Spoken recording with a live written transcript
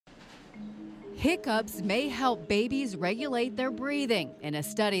Hiccups may help babies regulate their breathing. In a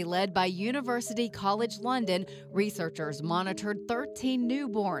study led by University College London, researchers monitored 13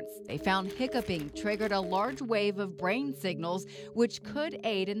 newborns. They found hiccuping triggered a large wave of brain signals, which could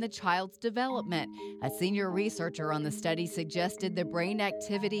aid in the child's development. A senior researcher on the study suggested the brain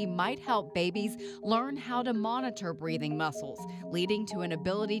activity might help babies learn how to monitor breathing muscles, leading to an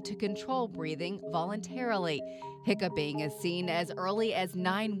ability to control breathing voluntarily. Hiccuping is seen as early as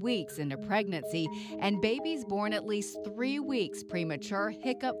 9 weeks into pregnancy, and babies born at least 3 weeks premature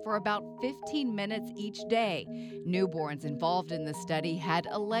hiccup for about 15 minutes each day. Newborns involved in the study had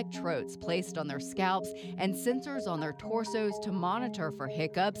electrodes placed on their scalps and sensors on their torsos to monitor for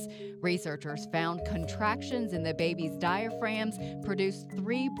hiccups. Researchers found contractions in the baby's diaphragms produced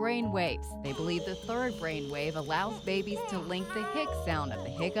 3 brain waves. They believe the third brain wave allows babies to link the hic sound of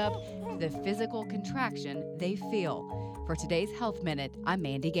the hiccup to the physical contraction they feel. For today's Health Minute, I'm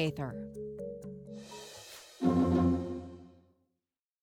Mandy Gaither.